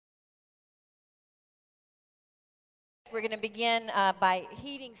We're going to begin by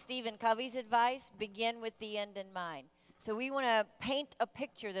heeding Stephen Covey's advice, begin with the end in mind. So we want to paint a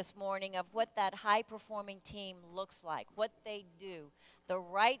picture this morning of what that high-performing team looks like, what they do, the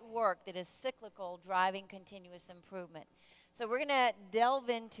right work that is cyclical, driving continuous improvement. So we're going to delve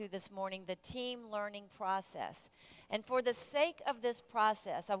into this morning the team learning process. And for the sake of this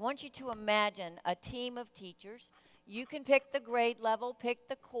process, I want you to imagine a team of teachers. You can pick the grade level, pick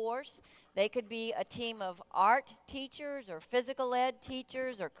the course. They could be a team of art teachers or physical ed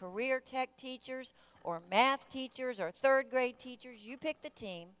teachers or career tech teachers or math teachers or third grade teachers. You pick the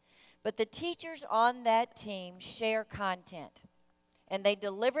team. But the teachers on that team share content. And they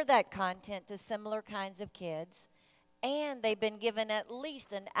deliver that content to similar kinds of kids. And they've been given at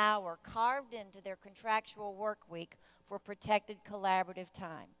least an hour carved into their contractual work week for protected collaborative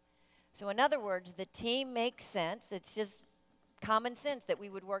time. So in other words, the team makes sense. It's just common sense that we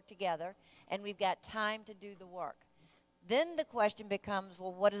would work together, and we've got time to do the work. Then the question becomes,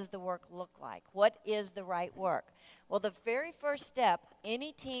 well, what does the work look like? What is the right work? Well, the very first step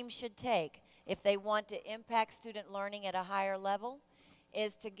any team should take if they want to impact student learning at a higher level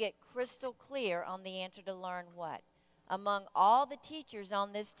is to get crystal clear on the answer to learn what. Among all the teachers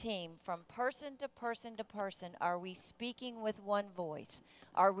on this team, from person to person to person, are we speaking with one voice?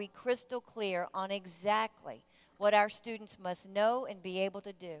 Are we crystal clear on exactly what our students must know and be able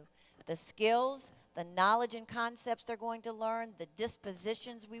to do? The skills, the knowledge and concepts they're going to learn, the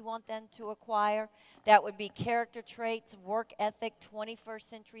dispositions we want them to acquire. That would be character traits, work ethic, 21st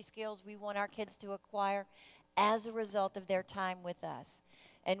century skills we want our kids to acquire as a result of their time with us.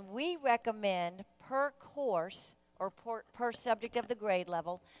 And we recommend per course or per subject of the grade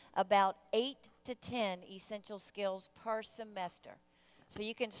level, about 8 to 10 essential skills per semester. So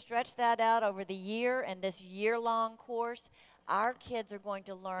you can stretch that out over the year, and this year-long course, our kids are going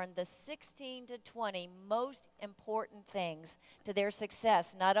to learn the 16 to 20 most important things to their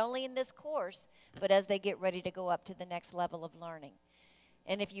success, not only in this course, but as they get ready to go up to the next level of learning.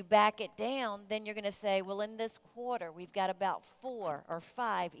 And if you back it down, then you're going to say, well, in this quarter, we've got about 4 or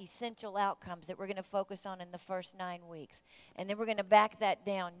 5 essential outcomes that we're going to focus on in the first 9 weeks. And then we're going to back that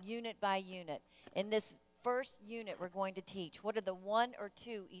down unit by unit. In this first unit we're going to teach, what are the 1 or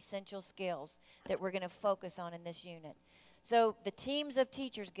 2 essential skills that we're going to focus on in this unit? So the teams of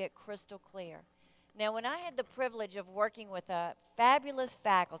teachers get crystal clear. Now, when I had the privilege of working with a fabulous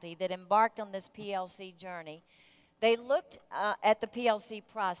faculty that embarked on this PLC journey, they looked at the PLC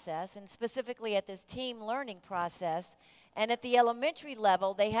process, and specifically at this team learning process, and at the elementary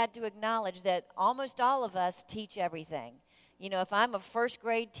level, they had to acknowledge that almost all of us teach everything. You know, if I'm a first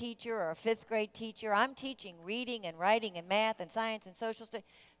grade teacher or a fifth grade teacher, I'm teaching reading and writing and math and science and social studies.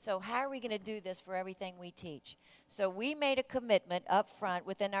 So how are we going to do this for everything we teach? So we made a commitment up front.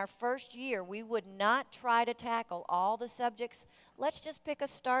 Within our first year, we would not try to tackle all the subjects. Let's just pick a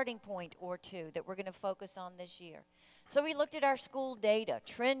starting point or 2 that we're going to focus on this year. So we looked at our school data,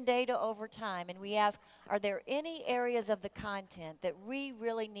 trend data over time, and we asked, are there any areas of the content that we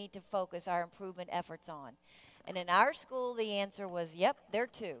really need to focus our improvement efforts on? And in our school, the answer was, yep, there are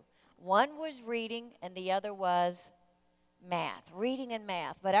 2. One was reading, and the other was math, reading and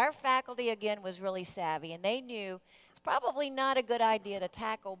math. But our faculty, again, was really savvy, and they knew it's probably not a good idea to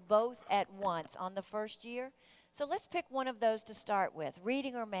tackle both at once on the first year. So let's pick one of those to start with,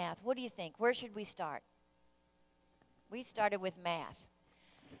 reading or math. What do you think? Where should we start? We started with math.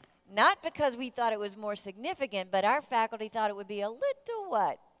 Not because we thought it was more significant, but our faculty thought it would be a little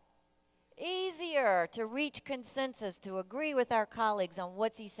what? Easier to reach consensus, to agree with our colleagues on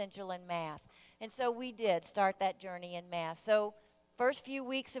what's essential in math. And so we did start that journey in math. So first few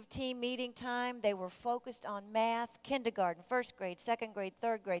weeks of team meeting time, they were focused on math, kindergarten, first grade, second grade,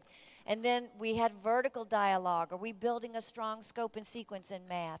 third grade. And then we had vertical dialogue. Are we building a strong scope and sequence in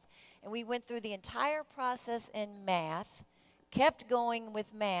math? And we went through the entire process in math, kept going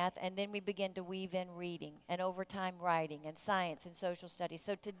with math, and then we began to weave in reading and over time writing and science and social studies.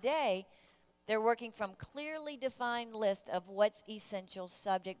 So today, they're working from clearly defined list of what's essential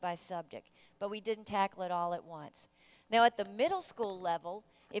subject by subject, but we didn't tackle it all at once. Now at the middle school level,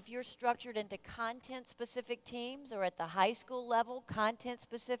 if you're structured into content-specific teams, or at the high school level,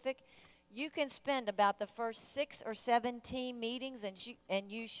 content-specific, you can spend about the first 6 or 7 team meetings,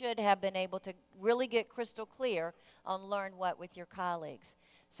 and you should have been able to really get crystal clear on learn what with your colleagues.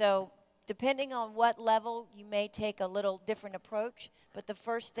 So depending on what level, you may take a little different approach, but the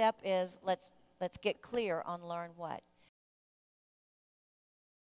first step is let's get clear on learn what.